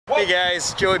Hey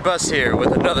guys, Joey Bus here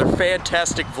with another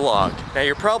fantastic vlog. Now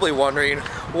you're probably wondering,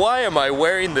 why am I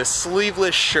wearing this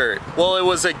sleeveless shirt? Well, it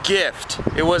was a gift.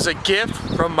 It was a gift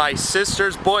from my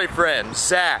sister's boyfriend,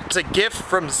 Zach. It's a gift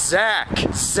from Zach.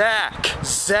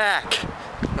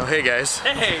 Oh, hey guys.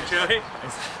 Hey, Joey.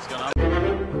 What's going on?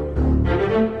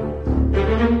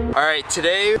 Alright,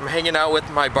 today I'm hanging out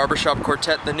with my barbershop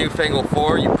quartet, the Newfangled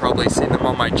 4. You've probably seen them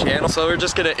on my channel. So we're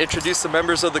just gonna introduce the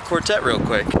members of the quartet real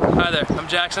quick. Hi there, I'm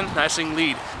Jackson, and I sing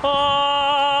lead.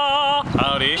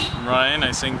 Howdy, I'm Ryan,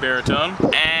 I sing baritone.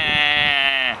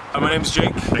 My name's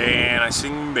Jake, and I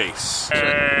sing bass.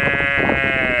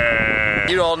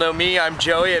 You all know me, I'm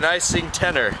Joey, and I sing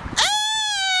tenor.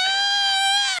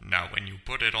 Now when you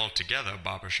put it all together,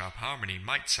 barbershop harmony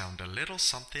might sound a little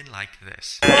something like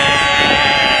this.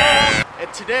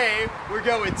 And today, we're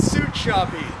going suit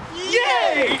shopping.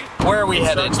 Yay! Where are we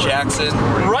headed, Jackson?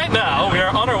 Right now, we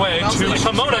are on our way to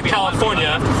Pomona,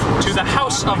 California, to the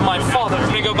house of my father. We're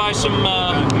gonna go buy some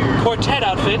quartet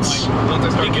outfits,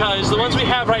 because the ones we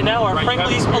have right now are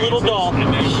frankly a little dull.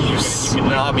 You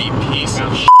snobby piece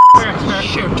of shit.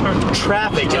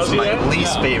 Traffic is my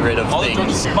least favorite of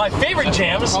things. My favorite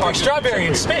jams are Strawberry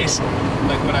in Space.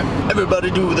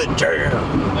 Everybody do the jam.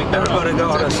 Everybody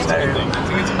go to slam.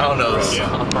 I don't know this.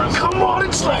 Come on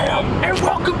and slam, and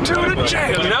welcome to the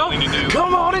jam. You know?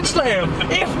 Come on and slam,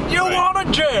 if you want a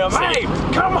jam. Hey,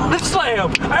 come on and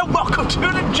slam, and welcome to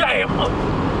the jam.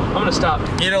 I'm gonna stop.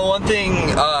 You know, one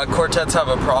thing quartets have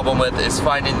a problem with is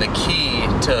finding the key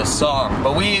to a song.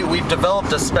 But we've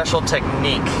developed a special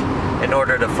technique in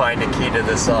order to find a key to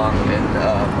the song, and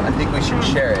I think we should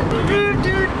share it.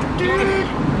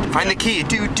 Find the key.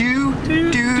 Do do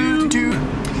do do do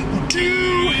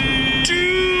do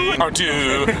Or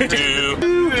do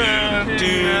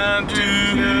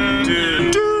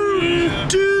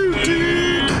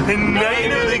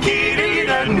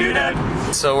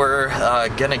So we're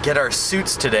gonna get our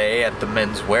suits today at the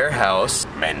Men's Warehouse.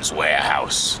 Men's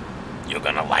Warehouse. You're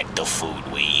gonna like the food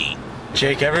we eat.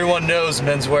 Jake, everyone knows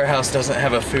Men's Warehouse doesn't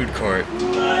have a food court.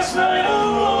 Last night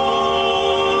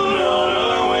alone on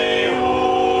our way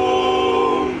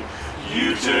home,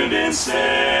 you turned and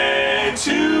said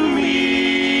to me,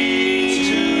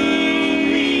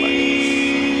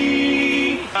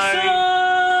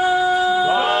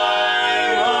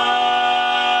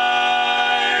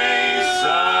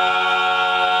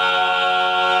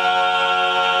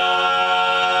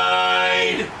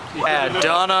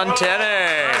 Dawn on tenor.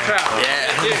 Yeah.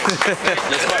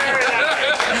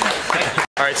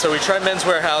 Alright, so we tried Men's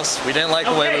Warehouse. We didn't like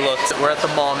the way we looked. We're at the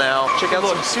mall now. Check out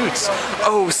some suits.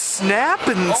 Oh, snap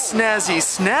and snazzy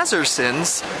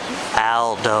snazzersons.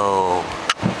 Aldo.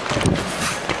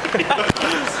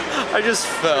 I just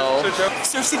fell.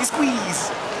 Surf City Squeeze.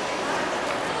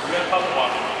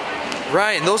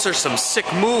 Ryan, those are some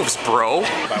sick moves, bro.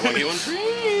 Buy one, get one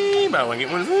free. Buy one,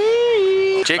 get one free.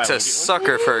 Jake's a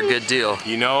sucker for a good deal.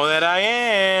 You know that I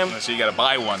am. So you gotta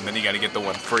buy one, then you gotta get the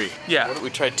one free. Yeah.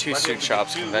 We tried 2 suit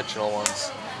shops, conventional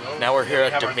ones. Now we're here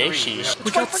at Demeshi's.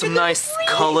 We got some nice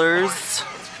colors.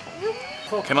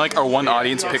 Can like our one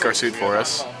audience pick our suit for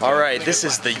us? Alright, this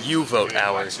is the you vote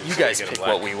hour. You guys pick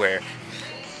what we wear.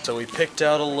 So we picked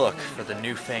out a look for the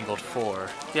Newfangled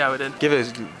 4. Yeah, we did. Give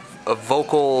it a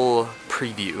vocal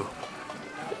preview.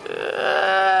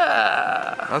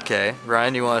 Okay,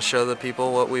 Ryan, you want to show the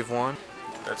people what we've worn?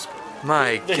 That's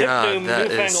My God,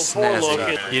 that is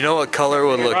snazzy. You know what color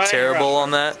would look terrible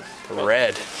on that?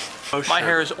 Red. My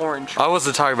hair is orange. I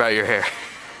wasn't talking about your hair.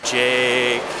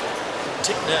 Jake.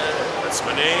 that's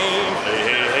my name.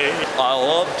 Hey. I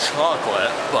love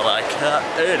chocolate, but I can't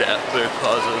eat it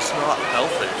because it's not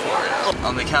healthy for you.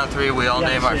 On the count of 3, we all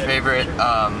name our favorite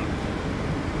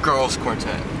girls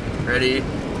quartet. Ready?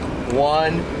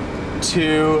 1,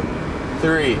 2,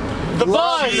 3. The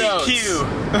Buzz! Q.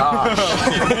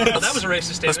 That was a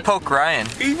racist statement. Let's poke Ryan.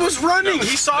 He was running.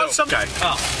 He saw some guy.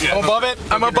 Oh. Yeah. I'm above it.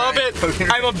 I'm above it.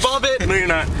 I'm above it. No, you're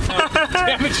not.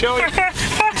 Damn it, Joey.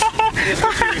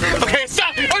 Okay,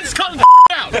 stop. I'm just calling the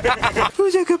out.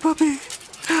 Who's a good puppy?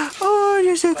 Oh,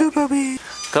 you're so good puppy.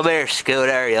 Come here,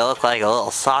 Scooter. You look like a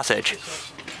little sausage.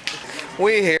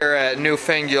 We here at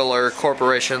Newfangled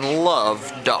Corporation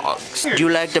love dogs. Do you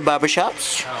like the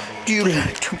barbershops? Do you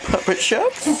like the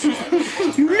barbershops?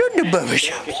 You love the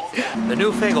barbershops. The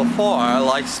Newfangled 4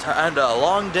 likes to end a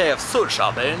long day of suit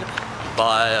shopping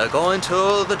by going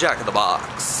to the Jack in the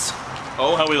Box.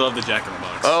 Oh, how we love the Jack in the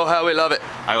Box. Oh, how we love it.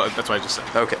 That's what I just said.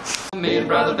 Okay. Me and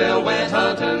Brother Bill went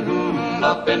hunting,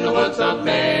 up in the woods of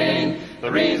Maine.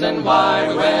 The reason why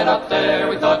we went up there,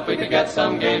 we thought we could get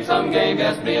some game.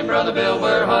 Yes, me and Brother Bill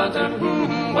were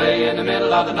hunting, way in the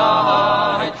middle of the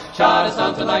night. Shot at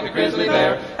something like a grizzly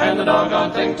bear, and the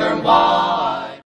doggone thing turned wild.